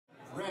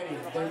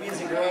The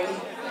music ready.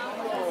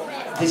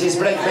 This is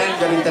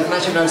breakdance, your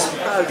international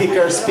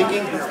speaker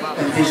speaking,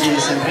 and this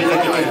is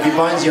Kike,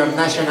 bboy, your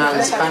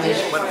national Spanish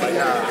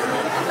speaker.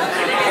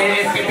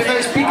 ¿Empieza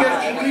el speaker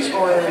English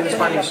o en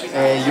Spanish?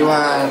 You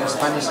are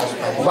Spanish or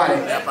Spanish? Vale.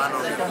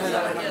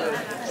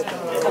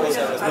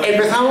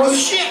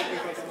 Empezamos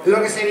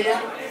lo que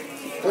sería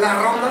la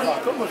ronda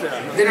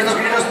de nuestros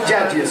primeros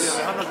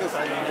judges.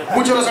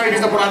 Muchos los habéis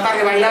visto por la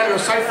tarde bailar en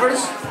los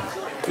cyphers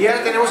y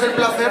ahora tenemos el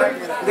placer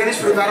de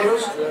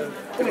disfrutarlos.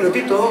 Un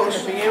minutito,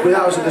 dos,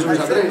 cuidado si te subes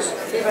a tres,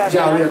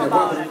 ya olvídate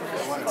cuatro.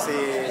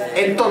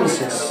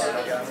 Entonces,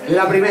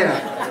 la primera,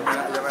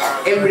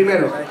 el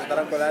primero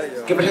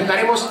que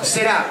presentaremos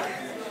será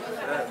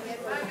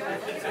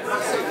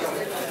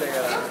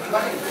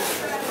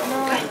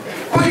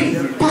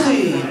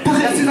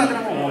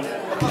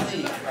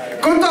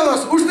con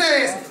todos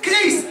ustedes,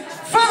 Chris,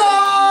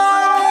 ¡vamos!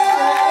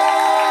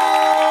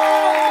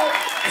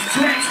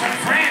 Students from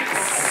France.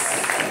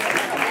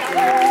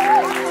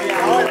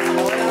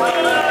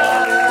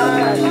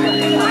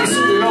 Nice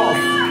love.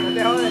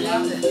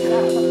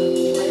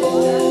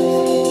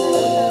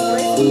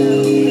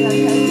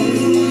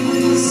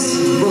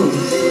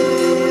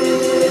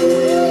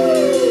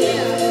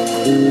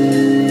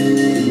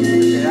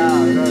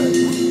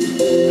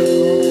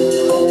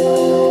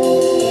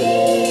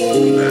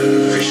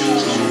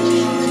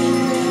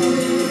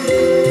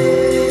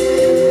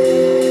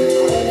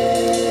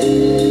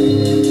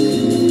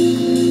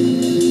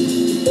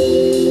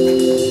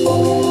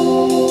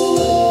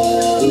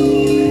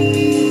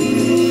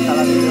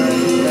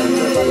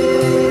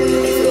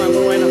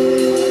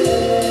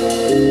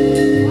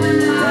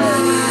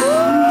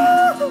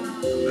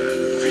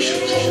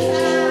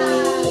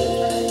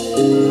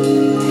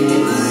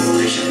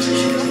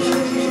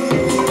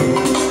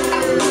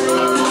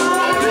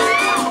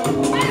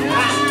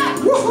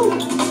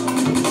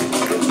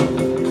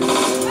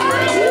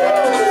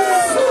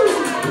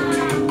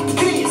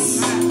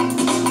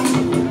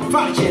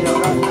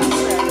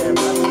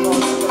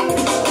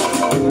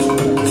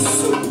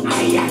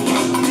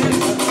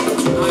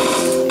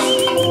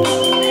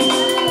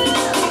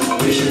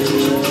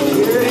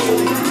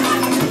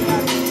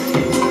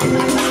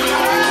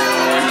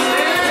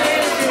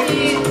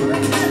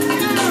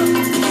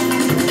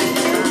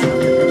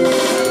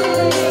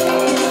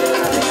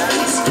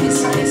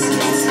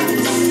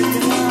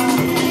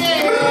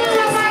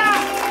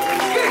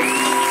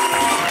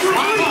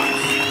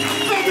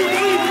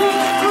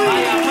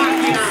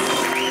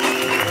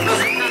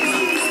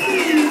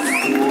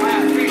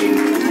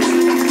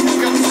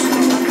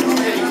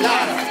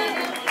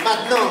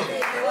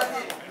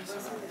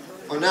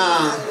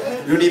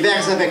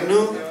 L'univers avec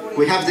nous.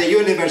 We have the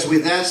universe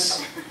with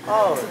us.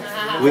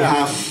 We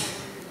have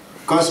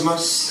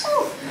cosmos.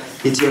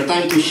 It's your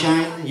time to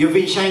shine. You've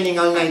been shining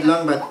all night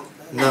long, but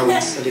now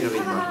it's a little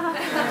bit more.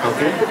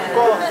 Okay?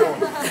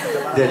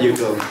 There you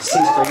go.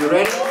 Cisco, you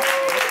ready?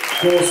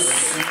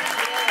 Yes.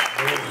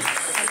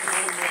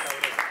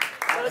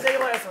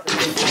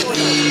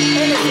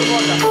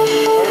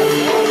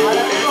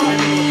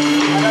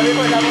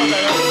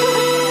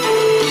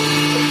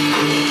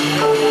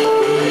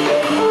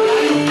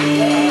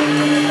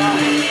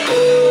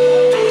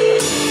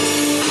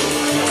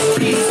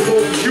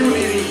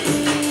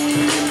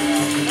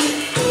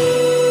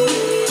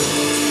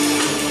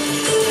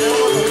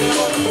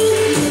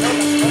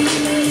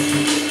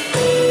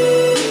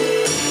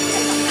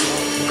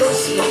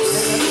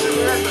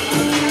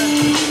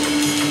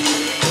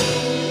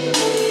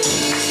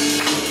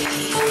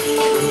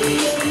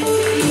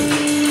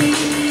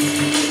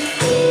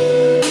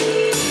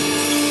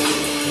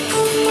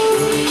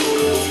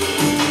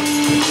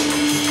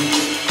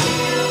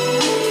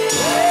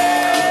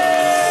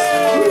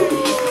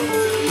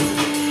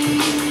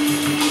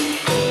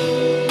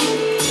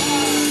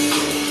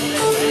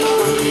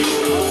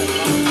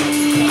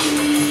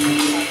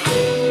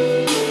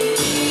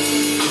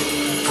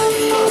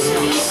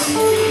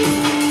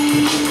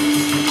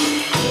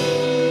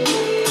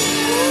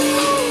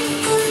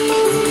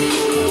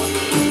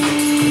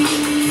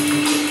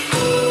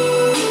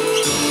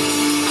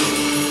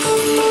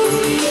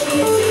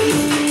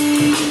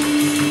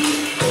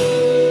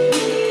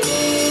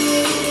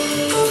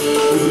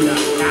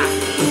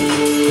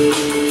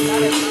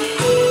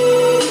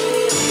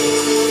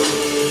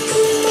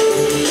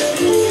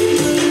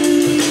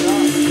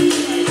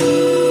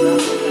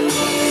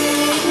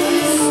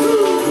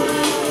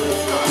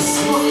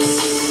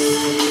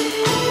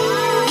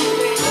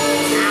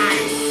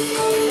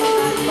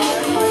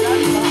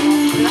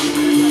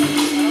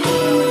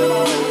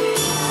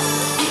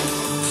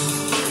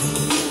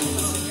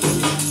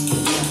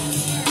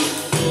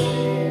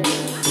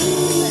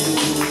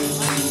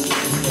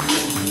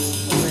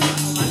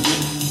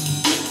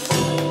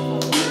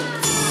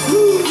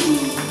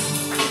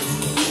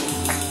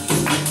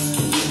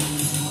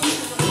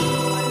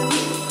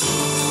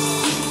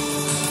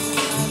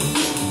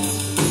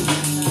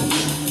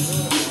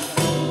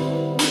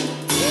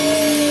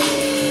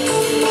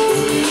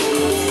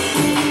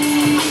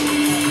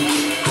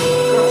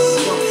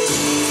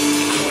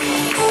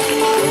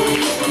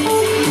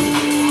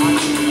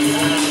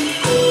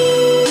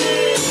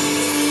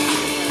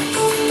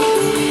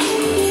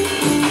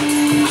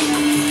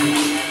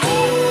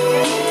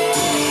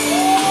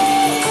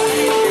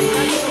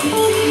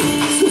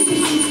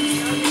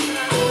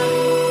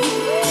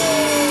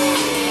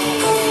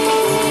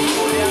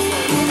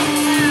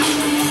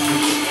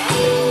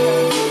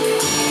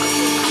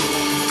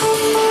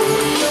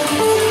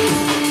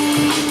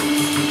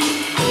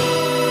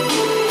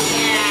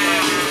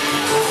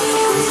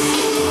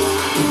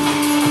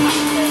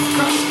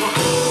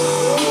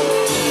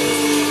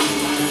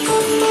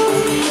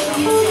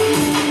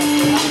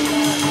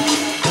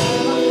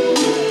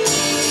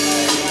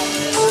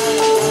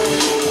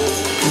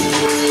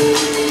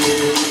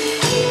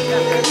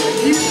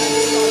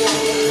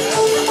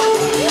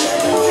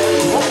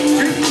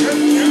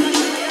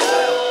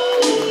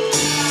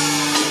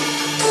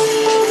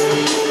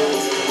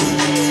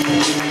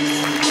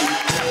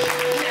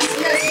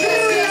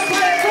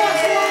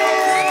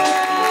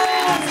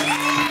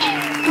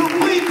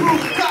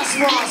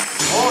 Christmas.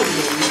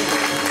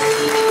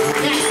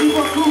 Merci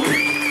beaucoup.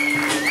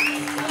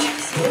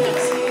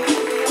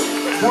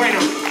 Bueno,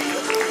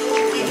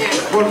 Kike,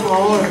 por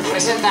favor.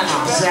 Preséntanos,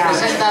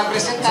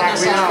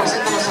 preséntanos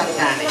a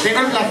Dani. Tengo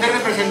el placer de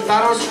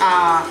presentaros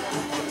a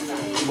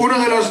uno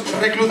de los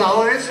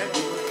reclutadores,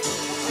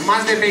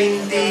 más de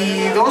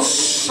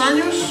 22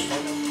 años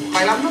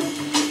bailando.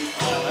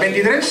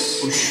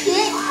 23.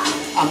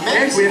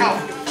 Cuidado.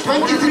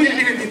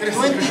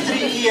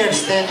 23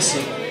 years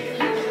dancing.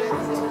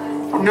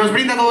 Nos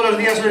brinda todos los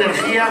días su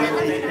energía.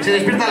 Se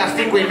despierta a las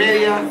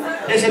 5:30.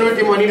 Es el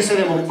último en irse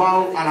de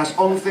Bomba a las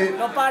 11.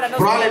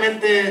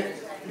 Probablemente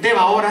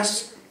deba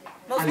horas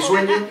al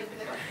sueño.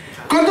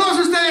 Con todos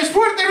ustedes,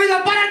 fuerte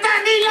ruido para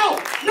Danilo.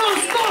 ¡No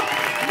stop!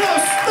 ¡No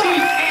stop!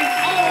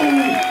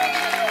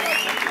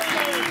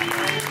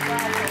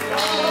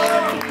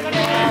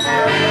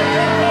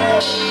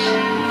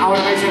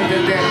 Ahora vais a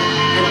entender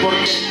el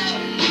porqué.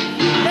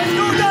 Let's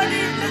go,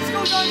 Donnie! Let's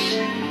go, Donnie!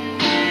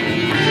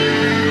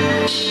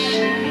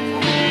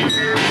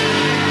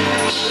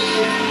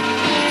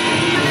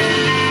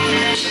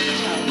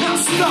 Now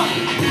stop!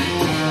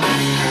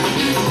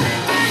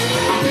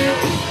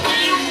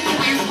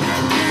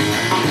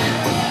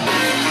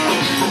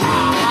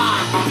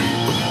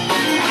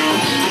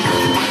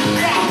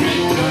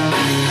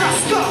 Now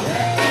stop!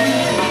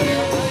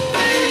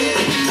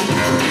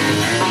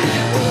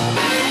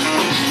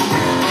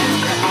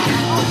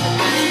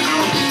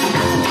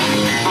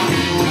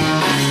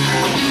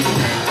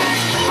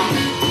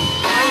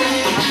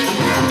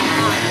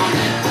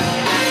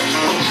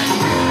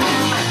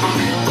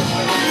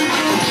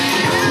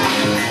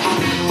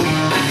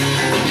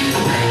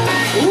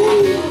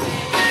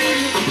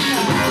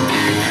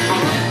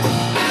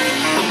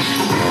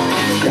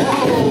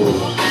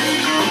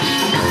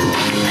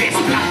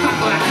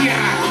 Desplazando la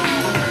tierra.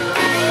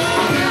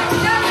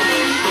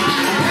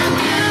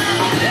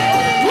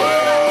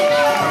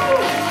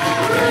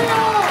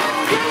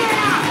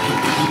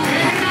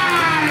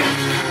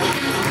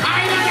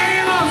 ¡Ahí la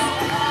tenemos!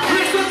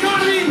 ¡Nuestro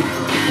Carvin!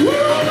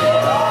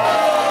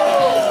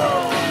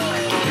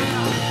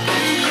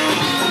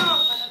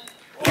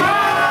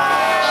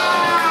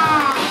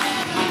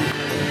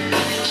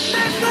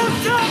 Let's go,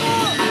 Chavo!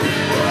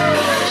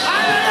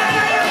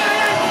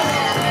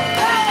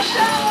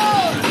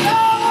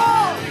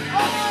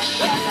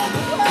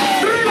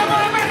 ¡Arriba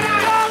para perra!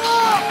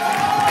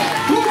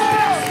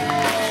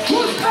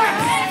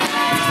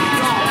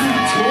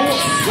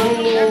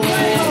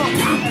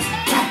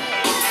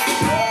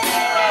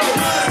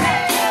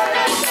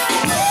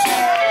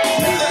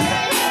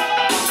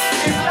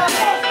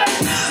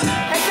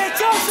 ¡El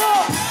lechoso!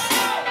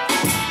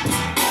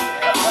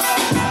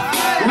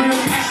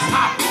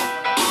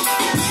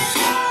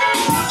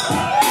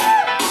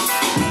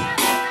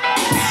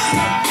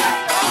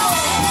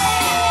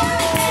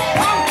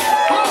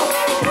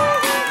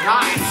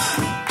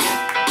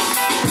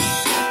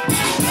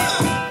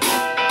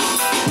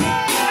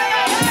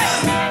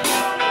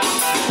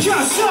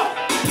 Just up!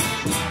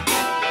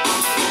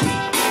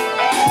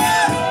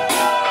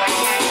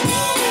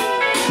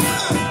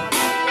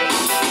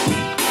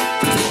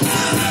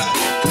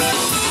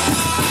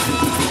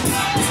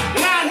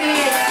 ¡Grande!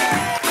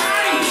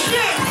 ¡Ay,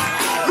 shit!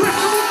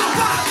 ¡Nuestro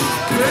Mustafa!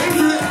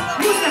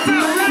 ¡Mustafa,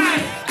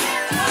 right!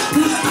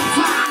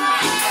 ¡Mustafa!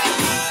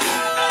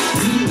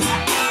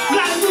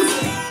 ¡Grande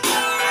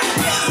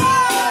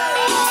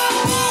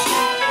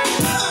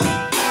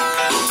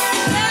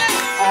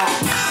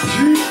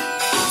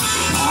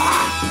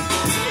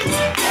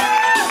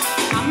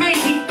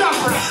Amazing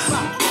Toppers!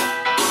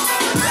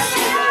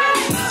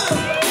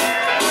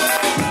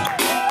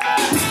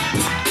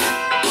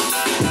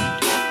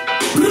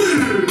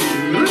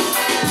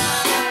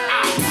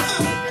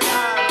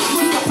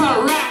 Mustafa,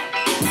 right!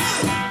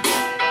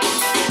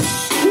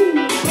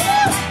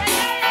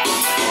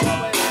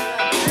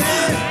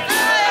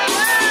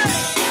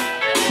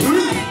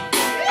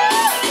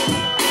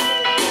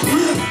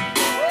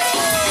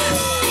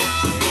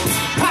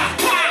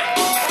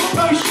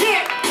 Oh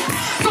shit!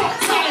 So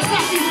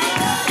satisfying!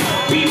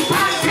 Be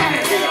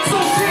positive! So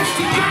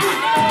sophisticated!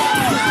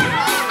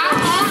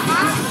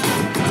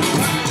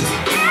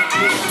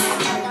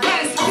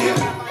 Let's go!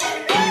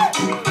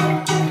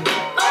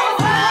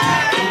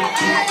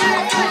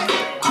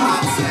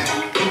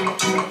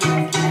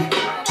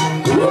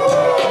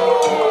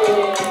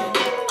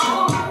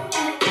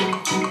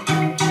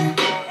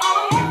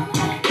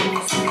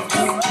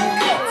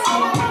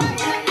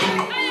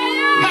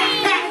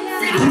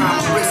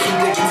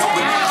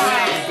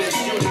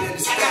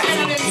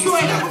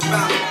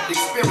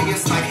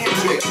 Experience like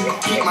Hendrix.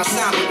 Keep my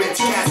sound rich.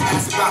 Cats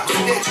ask about the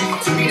stitch.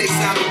 To me they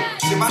sound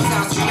shit. My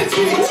sound's rich.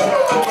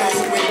 Cats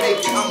you ain't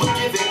make it. I'ma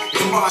give it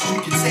as far as you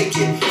can take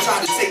it. Try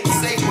to take the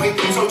safe way.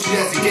 Told you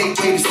that's the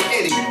gateway to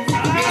skinny.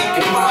 Many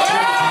can buy it.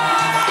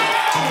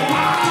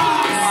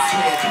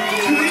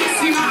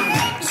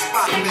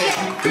 Spot man.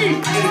 In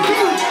the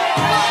group.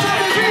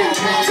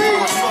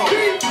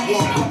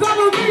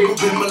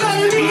 Moving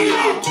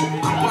molested.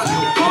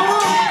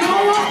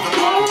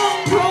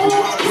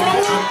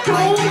 I'm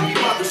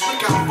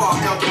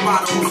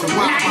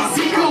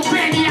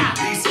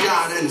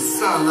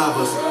sun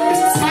lovers. It's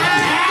the sun.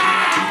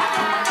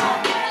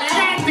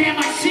 Elegante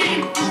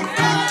machine.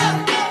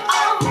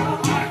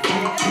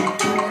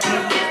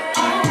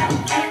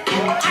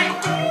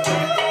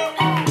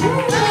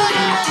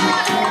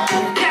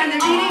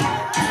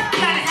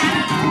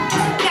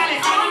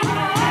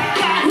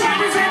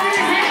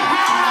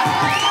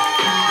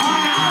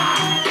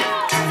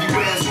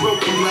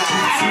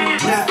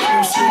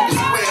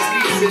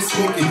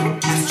 Smoking,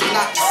 this she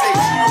not to say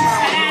she around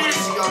my daughter,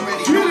 she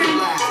already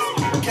realized.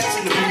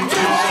 Catching the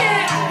future,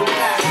 the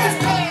past is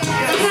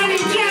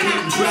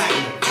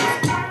dragon.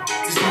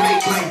 Just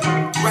make like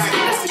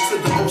dragon, listen to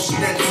the ocean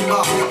and it's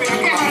lost.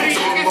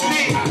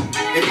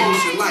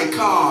 Emotion like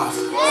cars.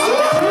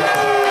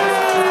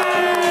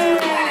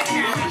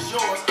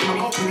 I'm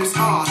hoping it's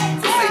hard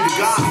to say the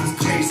God is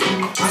crazy.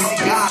 I see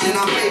God in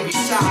our baby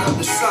shine of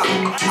the sun.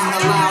 I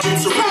allowed it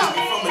to reach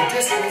me from a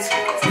distance.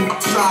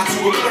 Try to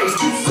replace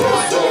me.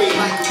 Like a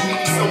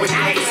baby, so it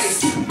ain't face.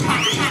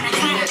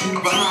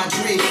 Behind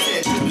dreams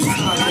set to the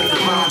sun that the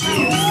mind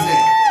being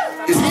set.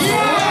 It's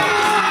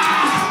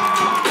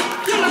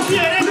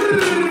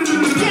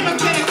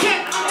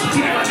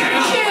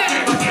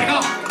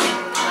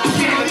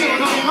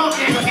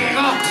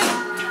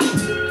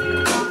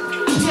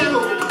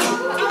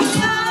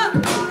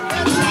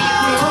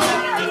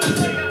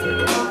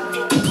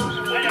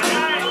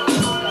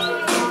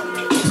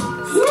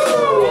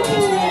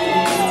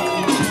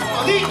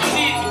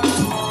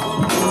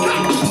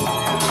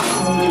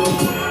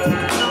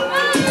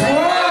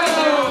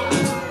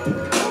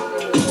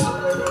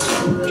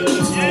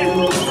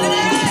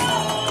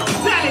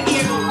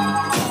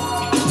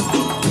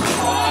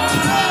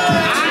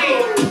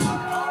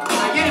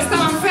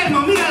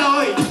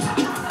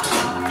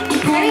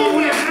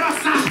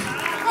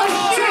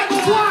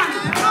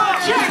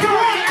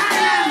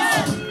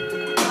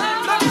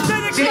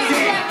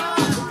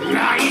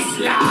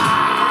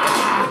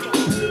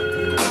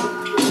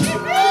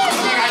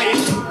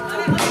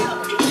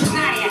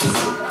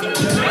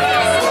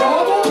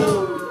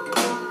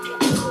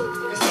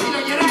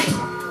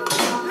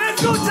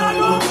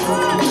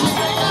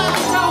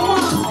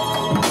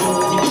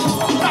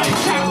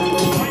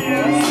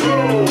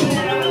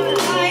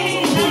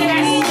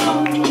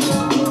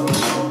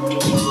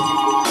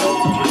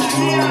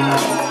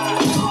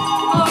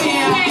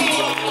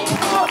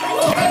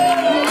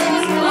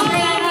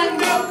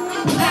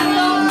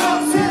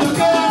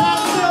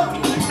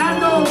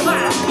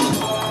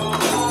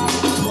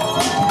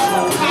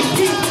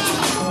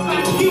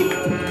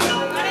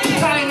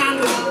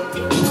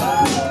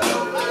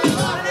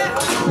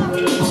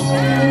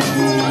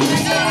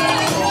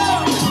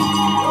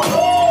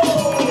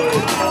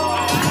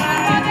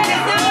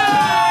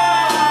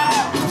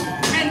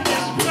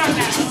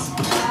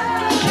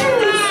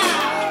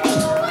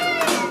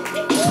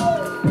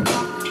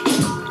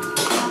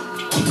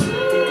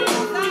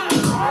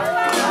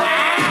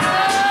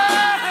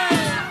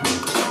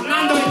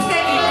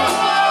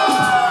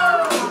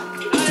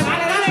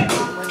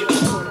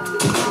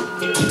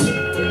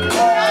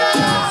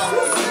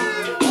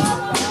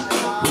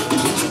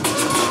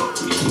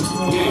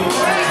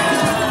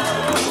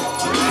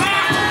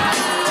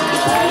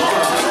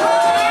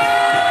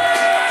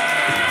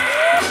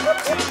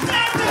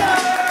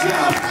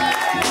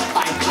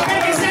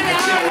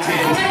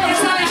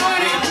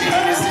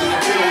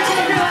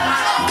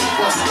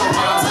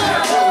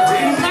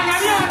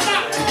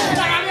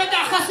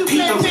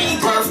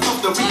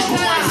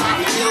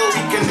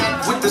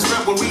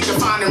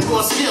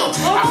skill.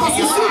 I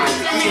reassign,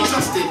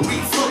 readjusted,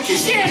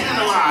 refocus,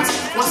 analyze.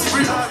 What's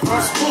real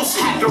versus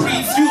bullshit? The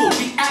refuel,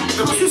 we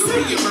activate, the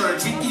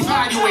re-emerge, we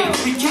evaluate,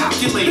 we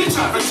calculate,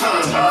 return,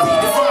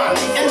 redefine,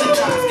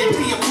 energize, get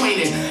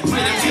reacquainted,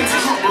 with intense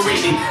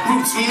incorporated,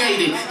 roots we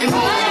made it,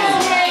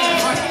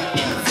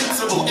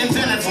 invincible,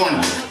 inventive one,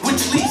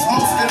 which leads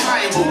most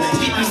inviolable,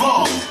 get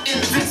involved,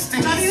 invest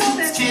in these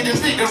suits, kid,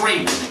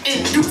 invigorate,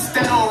 induce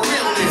that all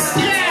realness.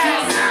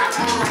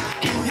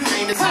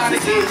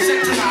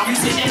 Check out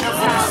music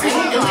intervals,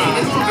 simulate,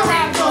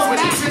 integrate,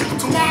 with intent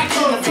to want to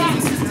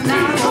innovate.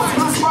 Now,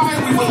 inspire,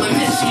 we will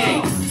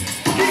initiate.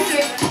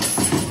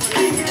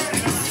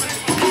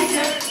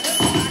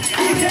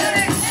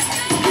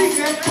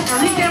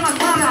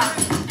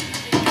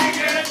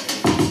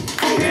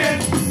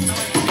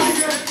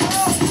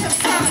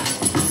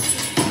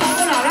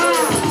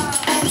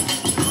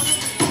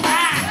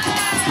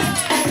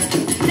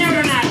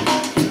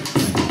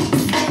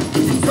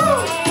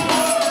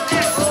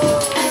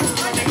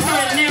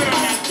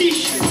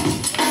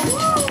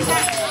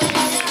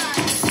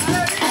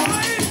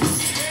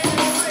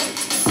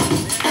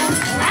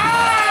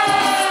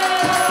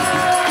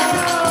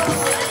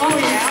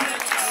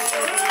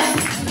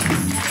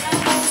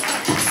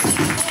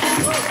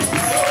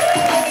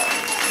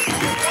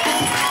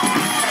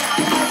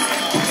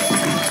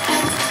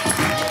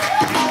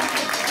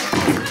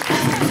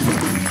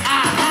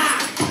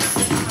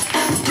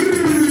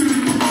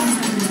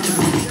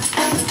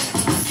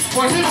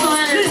 Pues esto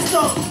es...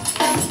 ¡Listo!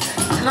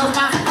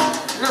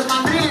 Los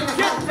mandriles.